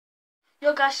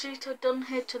Yo guys, Shrito done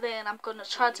here today and I'm gonna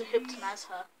try to hypnotize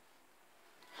her.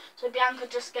 So Bianca,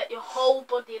 just get your whole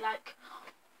body like,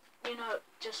 you know,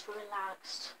 just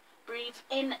relaxed. Breathe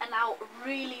in and out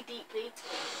really deeply.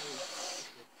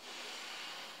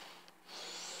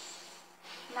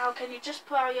 Now can you just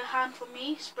put out your hand for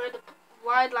me, spread it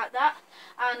wide like that,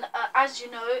 and as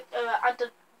you know,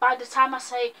 by the time I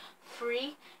say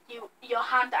 3, your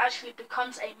hand actually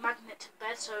becomes a magnet to the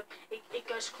bed, so it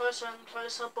goes closer and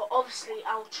closer, but obviously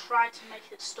I will try to make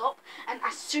it stop, and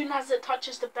as soon as it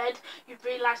touches the bed, you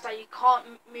realise that you can't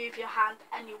move your hand,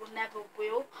 and you will never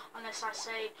will, unless I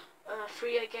say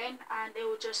 3 again, and it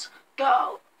will just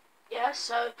go. Yeah,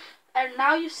 so, and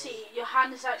now you see your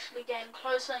hand is actually getting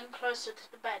closer and closer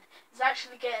to the bed. It's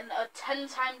actually getting a 10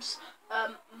 times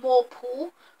more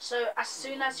pull. So as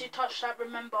soon as you touch that,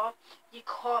 remember, you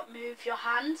can't move your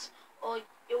hands or it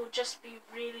will just be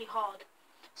really hard.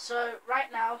 So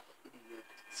right now,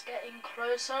 it's getting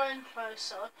closer and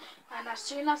closer. And as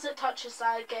soon as it touches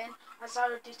that again, as I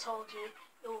already told you,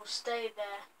 it will stay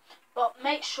there. But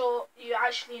make sure you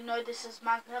actually know this is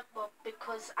magnet, but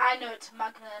because I know it's a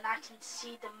magnet and I can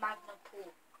see the magnet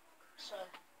pull. So,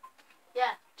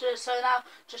 yeah. So now,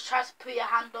 just try to put your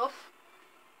hand off.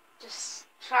 Just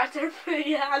try to put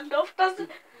your hand off. Doesn't.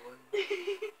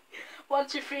 1,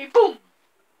 2, 3, boom!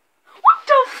 What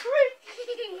the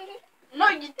freak?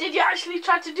 No, did you actually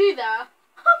try to do that?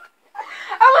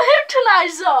 I'm a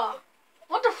hypnotizer.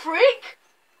 What the freak?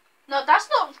 No, that's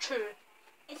not true.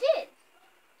 It is.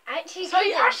 So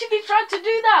you actually tried to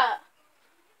do that?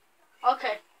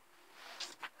 Okay.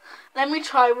 Let me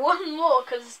try one more,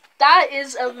 because that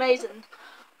is amazing.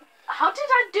 How did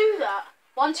I do that?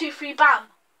 1, 2, 3, bam.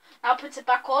 Now put it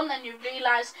back on and you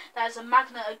realise there's a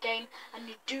magnet again, and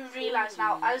you do realise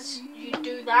now as you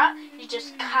do that, you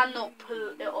just cannot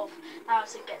pull it off. Now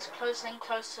as it gets closer and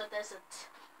closer, there's a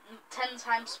 10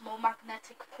 times more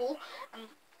magnetic pull, and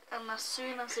as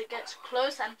soon as it gets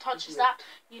close and touches that,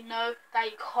 you know that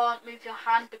you can't move your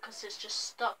hand because it's just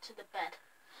stuck to the bed.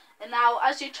 And now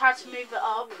as you try to move it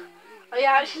up, you're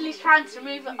actually trying to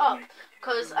move it up,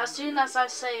 because as soon as I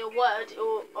say a word, it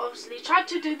will obviously try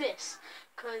to do this,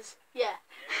 because, yeah.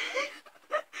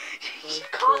 You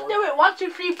can't do it. 1, 2,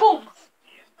 3, boom.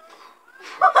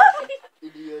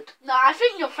 Idiot. No, I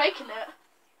think you're faking it.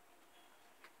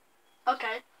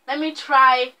 Okay, let me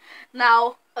try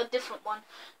now a different one.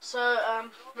 So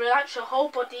relax your whole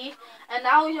body, and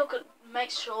now you're gonna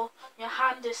make sure your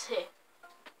hand is here.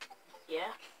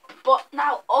 Yeah, but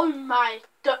now, oh my,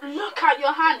 look at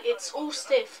your hand, it's all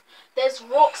stiff. There's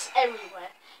rocks everywhere.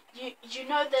 You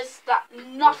know there's that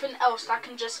nothing else that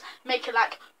can just make it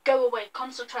like go away.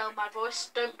 Concentrate on my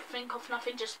voice, don't think of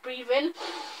nothing, just breathe in.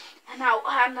 And now,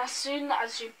 and as soon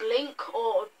as you blink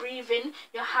or breathe in,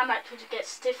 your hand actually gets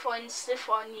stiffer and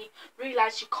stiffer, and you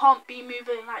realise you can't be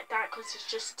moving like that because it's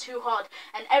just too hard.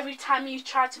 And every time you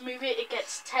try to move it, it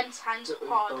gets 10 times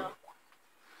harder.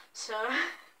 So,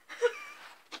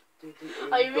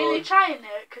 are you really trying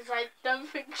it? Because I don't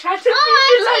think trying to move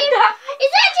it like that.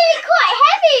 It's actually quite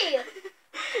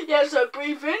heavy. Yeah, so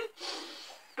breathe in,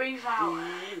 breathe out.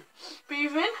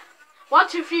 Breathe in. 1,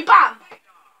 2, 3, bam!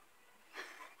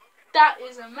 That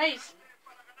is amazing.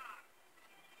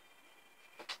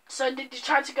 So did you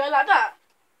try to go like that?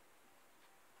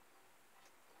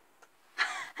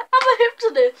 I'm a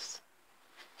hypnotist.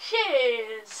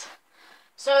 Cheers.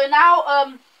 So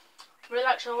now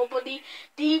relax your whole body,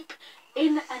 deep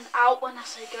in and out when I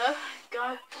say go.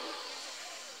 Go.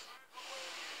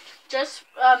 Just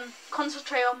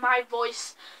concentrate on my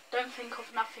voice. Don't think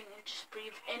of nothing and just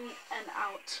breathe in and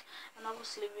out. And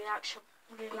obviously relax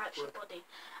your body.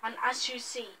 And as you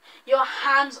see, your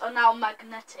hands are now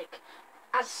magnetic.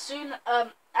 As soon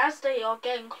as they are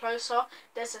getting closer,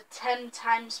 there's a 10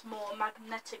 times more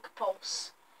magnetic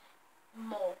pulse.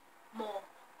 More,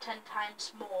 10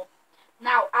 times more.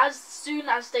 Now, as soon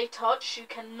as they touch, you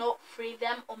cannot free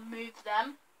them or move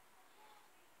them.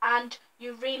 And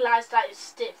you realise that it's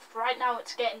stiff. Right now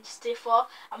it's getting stiffer,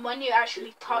 and when you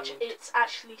actually touch, it's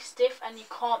actually stiff and you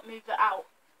can't move it out.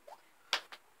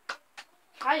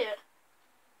 Try it.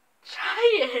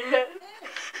 Try it.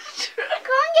 I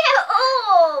can't get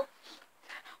up.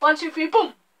 1, 2, 3,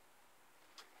 boom.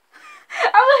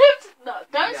 I'm a hip. No,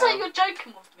 don't say you're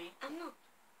joking with me. I'm not.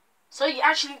 So you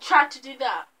actually tried to do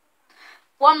that.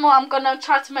 One more, I'm gonna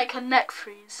try to make a neck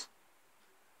freeze.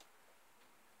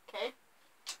 Okay.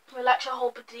 Relax your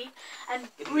whole body and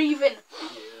breathe in.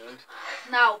 mode.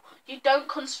 Now, you don't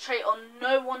concentrate on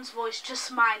no one's voice,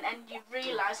 just mine, and you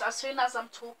realise as soon as I'm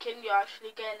talking, you're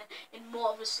actually getting in more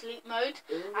of a sleep mode,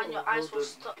 and your eyes will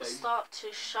start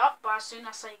to shut. But as soon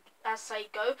as I say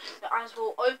go, your eyes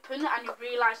will open, and you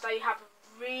realise that you have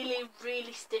a really,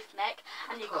 really stiff neck,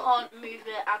 and you can't move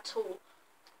it at all.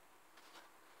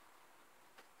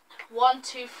 1,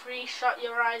 2, 3, shut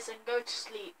your eyes and go to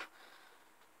sleep.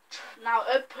 Now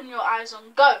open your eyes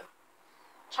and go.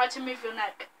 Try to move your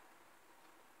neck.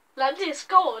 Like this,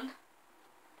 go on.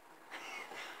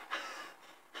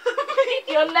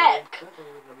 Your neck.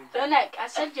 Your neck. I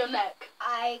said your neck.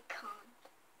 I can't.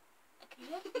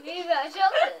 Can you move your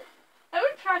shoulders? I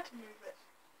will try to move it.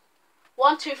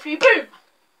 1, 2, 3, boom. 1, 2, 3.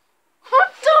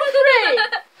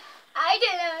 I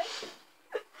don't know.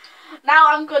 Now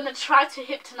I'm gonna try to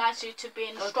hypnotise you to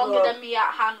being stronger than me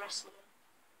at hand wrestling.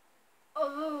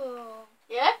 Oh.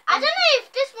 Yeah? I don't know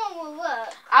if this one will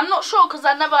work. I'm not sure because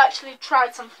I never actually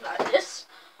tried something like this.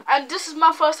 And this is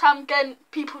my first time getting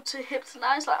people to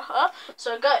hypnotise like her.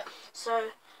 So go.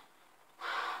 So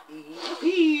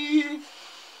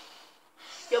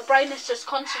your brain is just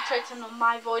concentrating on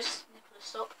my voice. Nicholas,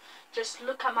 stop. Just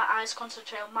look at my eyes,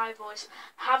 concentrate on my voice.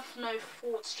 Have no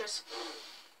thoughts, just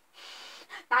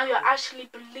now you're actually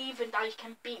believing that you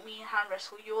can beat me in hand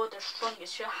wrestle. You're the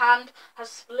strongest. Your hand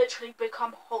has literally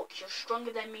become Hulk. You're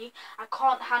stronger than me. I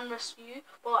can't hand wrestle you.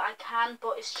 Well, I can,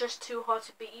 but it's just too hard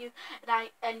to beat you.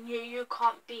 And you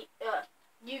can't beat.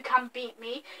 You can beat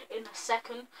me in a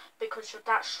second because you're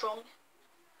that strong.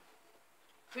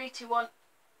 3, 2, 1.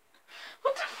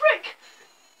 What the frick?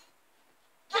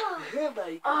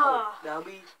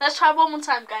 Let's try one more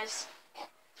time, guys.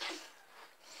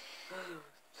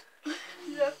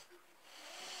 Yeah.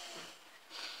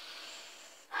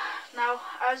 Now,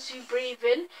 as you breathe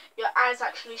in, your eyes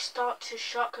actually start to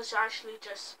shut because you're actually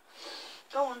just...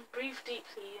 Go on, breathe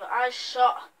deeply. Your eyes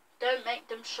shut. Don't make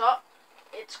them shut.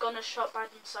 It's going to shut by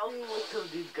themselves.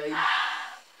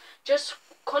 Just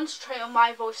concentrate on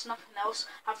my voice, nothing else.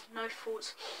 Have no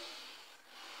thoughts.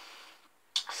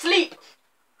 Sleep!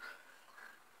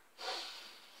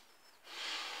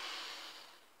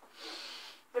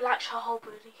 Relax your whole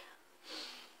body.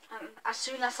 And as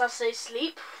soon as I say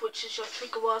sleep, which is your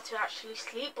trigger word to actually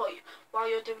sleep, but while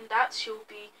you're doing that, you'll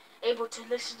be able to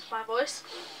listen to my voice.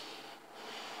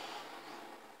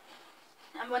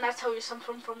 And when I tell you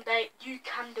something from there, you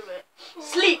can do it.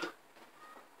 Sleep!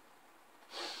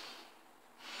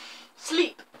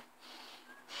 Sleep!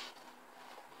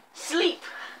 Sleep!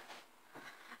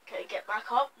 Okay, get back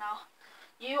up now.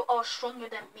 You are stronger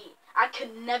than me. I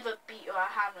can never beat you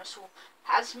at hand wrestle.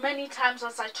 As many times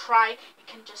as I try, it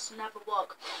can just never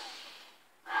work.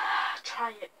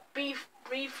 Try it.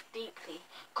 Breathe deeply.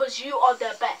 Because you are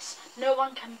the best. No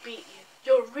one can beat you.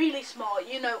 You're really smart.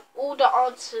 You know all the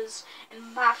answers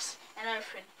in maths and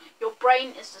everything. Your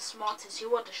brain is the smartest.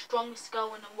 You are the strongest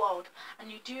girl in the world.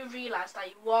 And you do realise that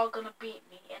you are going to beat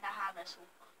me in a hand wrestle.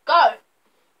 Go!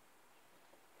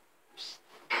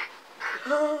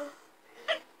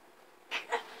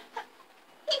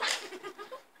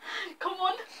 Come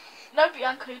on. No,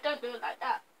 Bianca, you don't do it like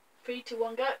that. 3, 2,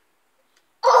 1, go.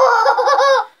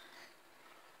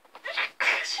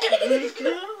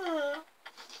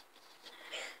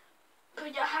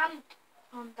 Put your hand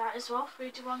on that as well. 3,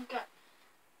 2, 1, go.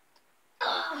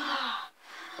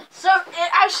 So,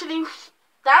 it actually,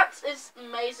 that is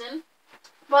amazing.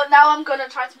 But now I'm going to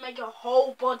try to make your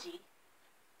whole body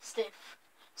stiff.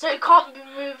 So you can't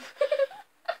move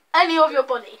any of your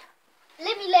body.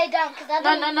 Let me lay down because I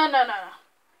don't... No.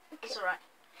 Okay. It's alright.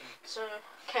 So,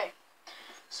 okay.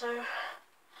 So,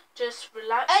 just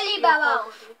relax Only your my whole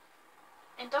mouth. body.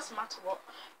 It doesn't matter what.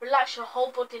 Relax your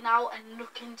whole body now and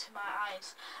look into my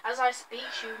eyes. As I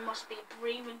speak, you must be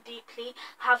breathing deeply.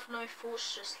 Have no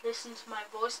thoughts. Just listen to my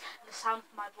voice and the sound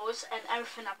of my voice, and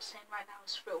everything I'm saying right now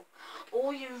is real.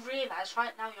 All you realise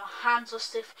right now, your hands are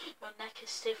stiff, your neck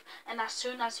is stiff, and as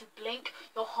soon as you blink,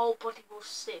 your whole body will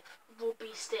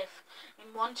be stiff.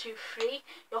 In 1, 2, 3,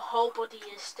 your whole body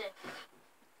is stiff.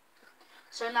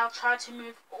 So now try to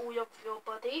move all of your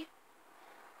body.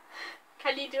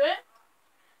 Can you do it?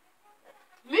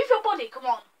 Move your body, come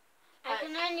on. I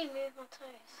can only move my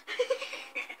toes.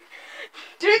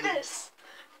 Do this.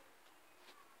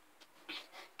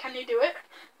 Can you do it?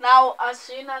 Now, as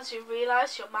soon as you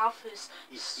realise your mouth is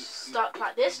stuck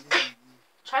like this,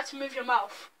 try to move your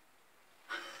mouth.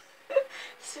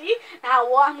 See? Now,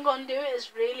 what I'm going to do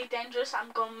is really dangerous.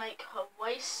 I'm going to make her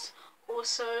waist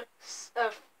also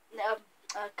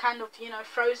kind of,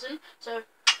 frozen. So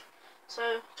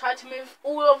try to move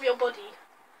all of your body.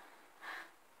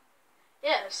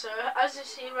 Yeah, so as you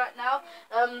see right now,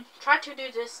 try to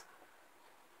do this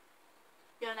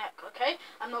your neck, okay?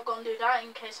 I'm not gonna do that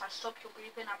in case I stop your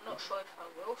breathing. I'm not sure if I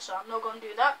will, so I'm not gonna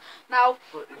do that. Now,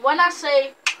 when I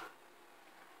say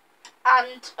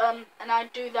and I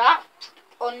do that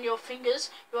on your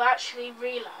fingers, you'll actually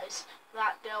realize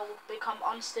that they'll become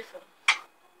unstiffened.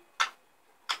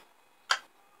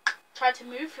 Try to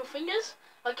move your fingers.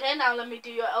 Okay, now let me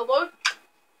do your elbow.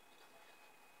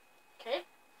 Okay.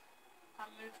 Now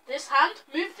move this hand.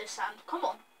 Move this hand. Come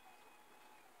on.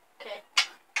 Okay.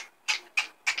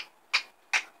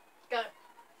 Go.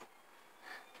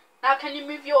 Now can you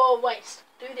move your waist?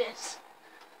 Do this.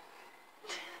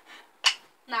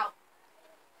 Now.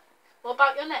 What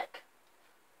about your neck?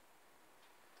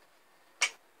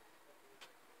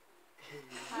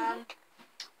 And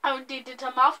how did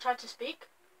her mouth try to speak?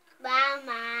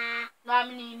 Mama. No, I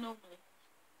mean normally.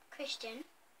 Christian.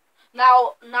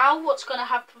 Now what's going to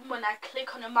happen when I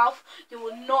click on your mouth, you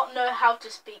will not know how to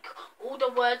speak. All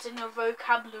the words in your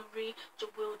vocabulary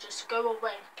will just go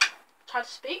away. Try to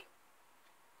speak.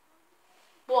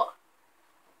 What?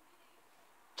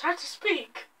 Try to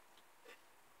speak.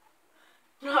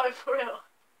 No, for real.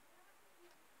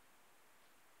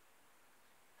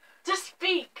 Just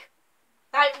speak.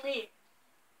 Like me.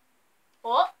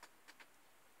 What?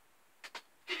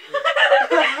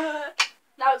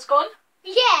 Now it's gone?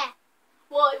 Yeah.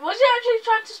 What? Was you actually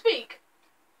trying to speak?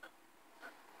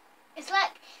 It's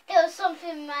like there was something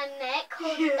in my neck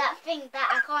holding that thing that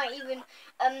I can't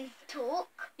even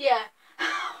talk. Yeah.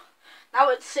 Now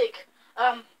it's sick.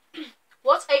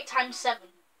 What's 8 times 7?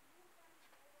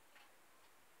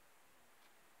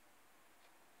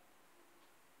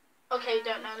 Okay, you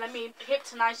don't know. Let me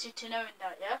hypnotize you to knowing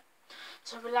that, yeah?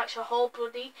 So relax your whole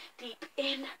body, deep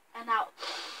in and out.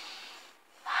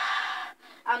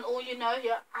 And all you know,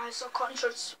 your eyes are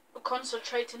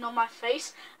concentrating on my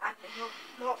face, and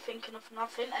you're not thinking of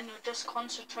nothing, and you're just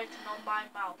concentrating on my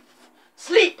mouth.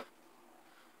 Sleep!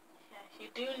 Yeah, you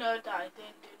do know that I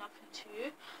didn't do nothing to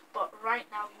you, but right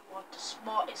now you are the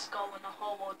smartest girl in the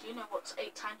whole world. You know what's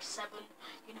 8 times 7,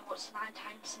 you know what's 9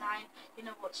 times 9, you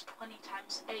know what's 20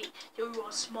 times 8. You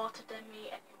are smarter than me,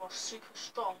 and you are super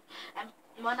strong. And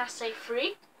when I say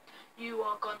 3, you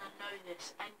are gonna know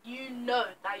this, and you know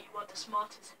that you are the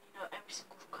smartest, and you know every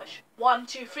single question. 1,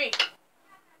 2, 3.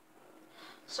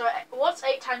 So what's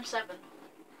 8 times 7?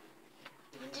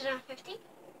 150?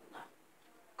 No.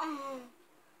 Oh.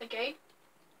 Again?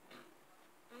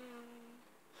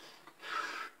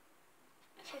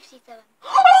 57. Oh,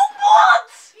 what?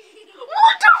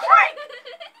 What the frick?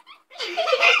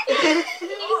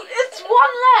 It's 1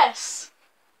 less.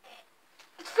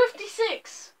 It's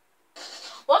 56.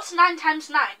 What's 9 times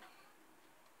 9?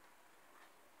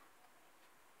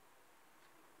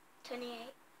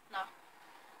 28. No.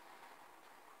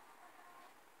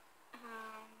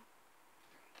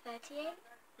 38?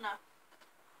 No.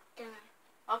 Don't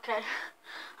know. Okay.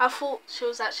 I thought she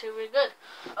was actually really good.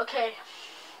 Okay.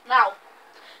 Now,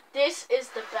 this is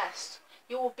the best.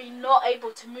 You will be not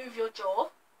able to move your jaw.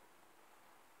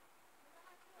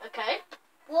 Okay?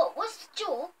 What's the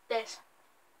jaw? This.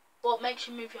 What makes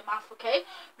you move your mouth, okay?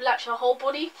 Relax your whole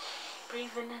body.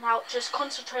 Breathe in and out. Just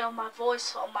concentrate on my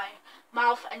voice, on my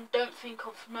mouth, and don't think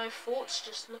of no thoughts.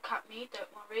 Just look at me. Don't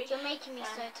worry. You're making me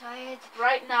so tired.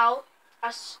 Right now,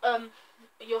 as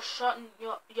you're shutting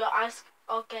your eyes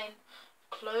are getting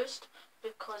closed,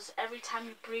 because every time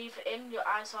you breathe in, your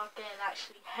eyes are getting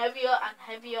actually heavier and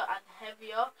heavier and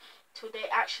heavier till they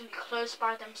actually close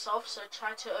by themselves. So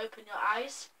try to open your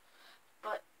eyes.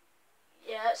 But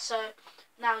yeah, so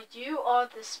now you are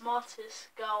the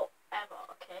smartest girl ever,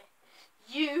 okay?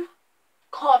 You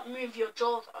can't move your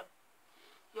jaw though.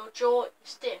 Your jaw is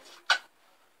stiff.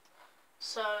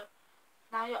 So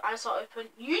now your eyes are open.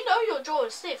 You know your jaw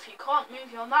is stiff. You can't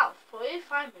move your mouth. What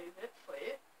if I move it for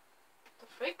you? The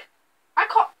frick? I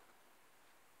can't.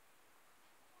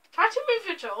 Try to move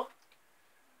your jaw.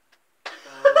 Oh,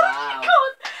 I wow.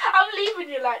 can't. I'm leaving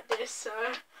you like this, so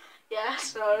yeah,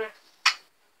 so.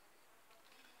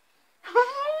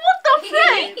 What the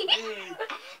frick?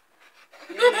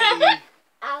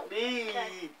 Ow.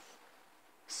 Okay.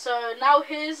 So now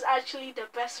here's actually the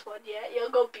best one, yeah? You're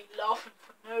gonna be laughing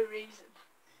for no reason.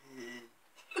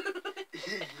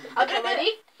 Okay,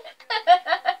 ready?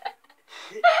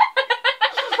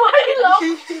 Why are you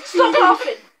laughing? Stop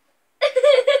laughing.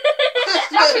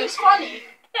 Nothing's funny.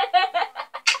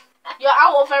 You're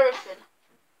out of everything.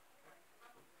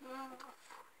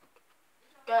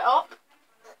 Go up.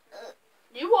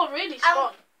 You are really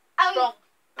strong. Strong.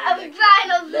 I'm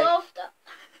dying of laughter.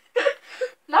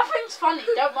 Nothing's funny,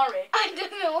 don't worry. I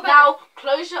don't know why. Now,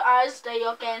 close your eyes. They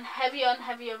are getting heavier and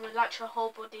heavier. Relax your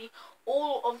whole body.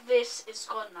 All of this is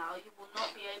gone now. You will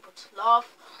not be able to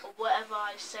laugh or whatever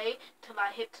I say till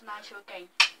I hypnotise you again.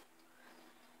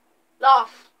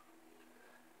 Laugh.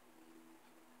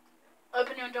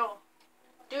 Open your jaw.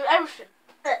 Do everything.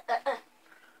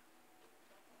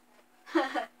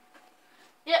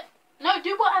 Yeah. No,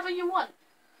 do whatever you want.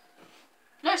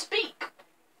 No, speak.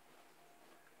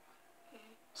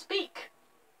 Speak.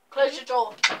 Close your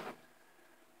jaw.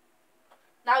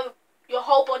 Now your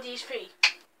whole body is free.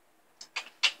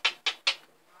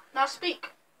 Now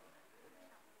speak.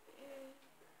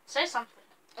 Say something.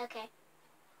 Okay.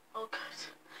 Oh god.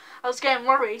 I was getting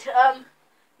worried.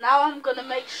 Now I'm gonna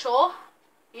make sure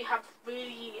you have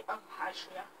really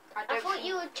actually I thought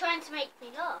you were trying to make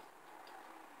me laugh.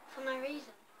 For no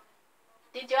reason.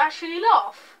 Did you actually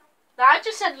laugh? Now, I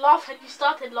just said laugh and you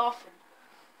started laughing.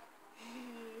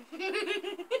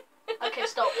 Okay,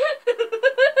 stop.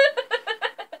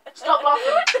 Stop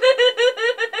laughing.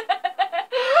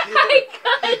 I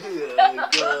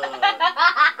can't stop.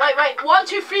 Wait. 1,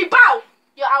 2, 3, bow!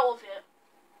 You're out of here.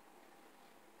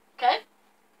 Okay?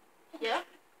 Yeah?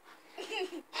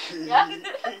 Yeah?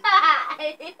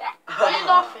 Why are you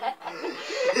laughing?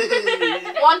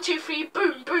 1, 2, 3,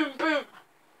 boom, boom, boom.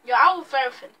 You're out of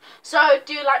everything. So,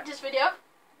 do you like this video?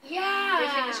 Yeah. Do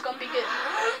you think it's gonna be good?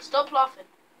 Stop laughing.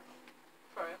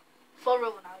 For real. For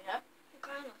real now, yeah? I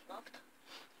kind of laughed.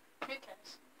 Who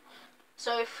cares?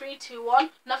 So, 3, 2,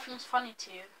 1. Nothing's funny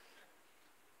to you.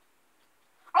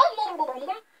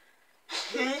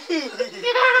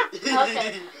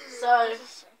 Okay, so,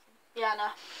 yeah,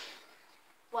 no.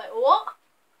 Wait, what?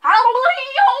 What?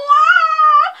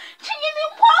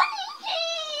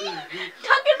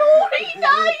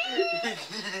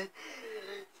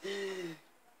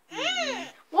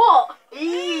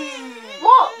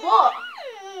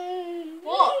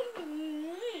 What?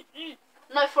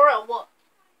 No, for real, what?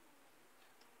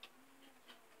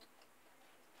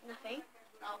 Nothing.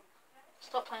 No.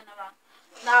 Stop playing around.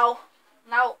 Now,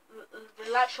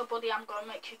 relax your body. I'm gonna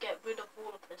make you get rid of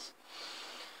all of this.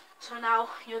 So now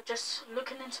you're just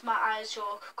looking into my eyes.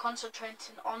 You're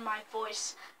concentrating on my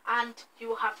voice, and you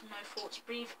will have no thoughts.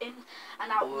 Breathe in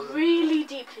and out really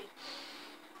deeply.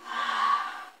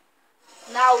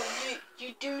 Now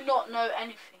you do not know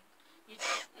anything.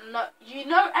 You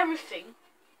know everything,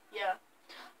 yeah.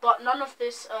 But none of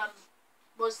this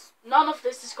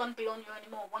is gonna be on you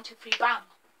anymore. 1, 2, 3, bam.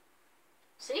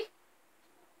 See?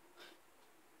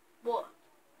 What?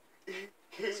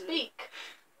 Speak.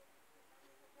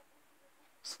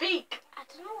 Speak. I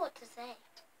don't know what to say.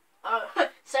 Oh,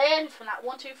 say anything like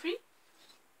 1, 2, 3.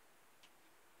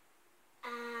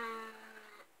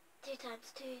 2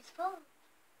 times 2 is 4.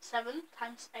 7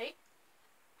 times 8.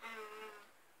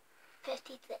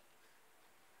 56.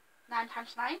 9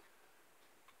 times 9.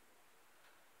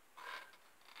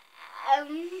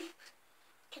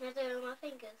 Can I do it with my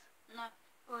fingers? No.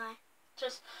 Why?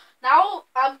 Just now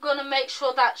I'm gonna make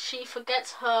sure that she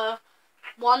forgets her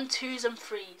 1, 2s and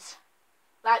 3s.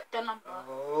 Like the number.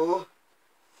 Oh.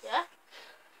 Yeah?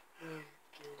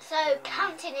 So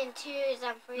counting in 2s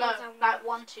and 3s No, and like 1s.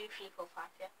 1, 2, 3, 4, 5,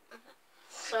 yeah.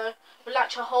 So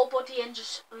relax your whole body and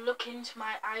just look into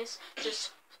my eyes.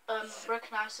 Just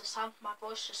recognize the sound of my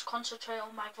voice. Just concentrate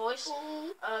on my voice.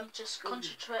 Just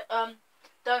concentrate.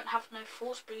 Don't have no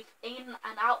thoughts. Breathe in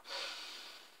and out.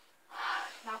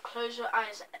 Now close your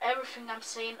eyes. Everything I'm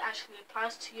saying actually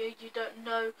applies to you. You don't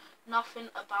know nothing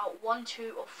about 1,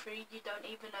 2, or 3. You don't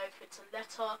even know if it's a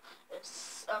letter.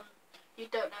 It's you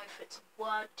don't know if it's a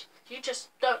word. You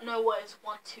just don't know what is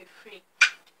 1, 2, 3.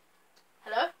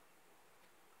 Hello?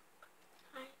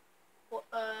 Hi. What?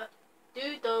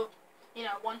 Do the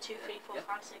 1, 2, 3, 4,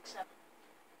 5, 6, 7.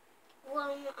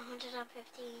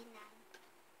 115 and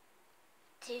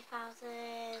 2000.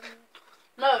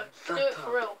 No, do it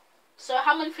for real. So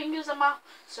how many fingers am I?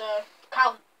 So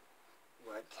count.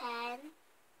 What? 10.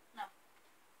 No.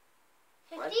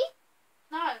 50?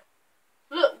 No.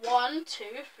 Look, 1,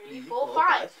 2, 3, 4,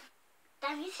 5.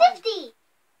 That means 50.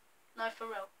 No, for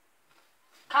real.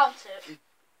 Count it.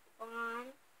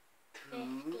 1,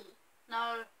 50.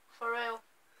 No, for real.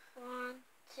 1,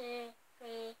 2,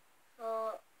 3,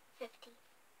 4, 50.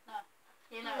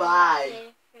 You know. 5. 1,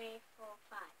 2, 3, 4,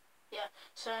 5.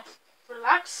 So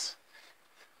relax.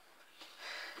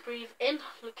 Breathe in.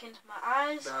 Look into my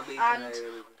eyes. And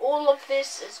all of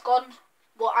this is gone.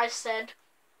 What I said.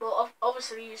 Well,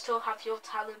 obviously you still have your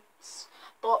talents,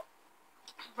 but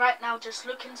right now just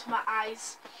look into my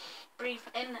eyes. Breathe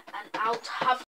in and out. Have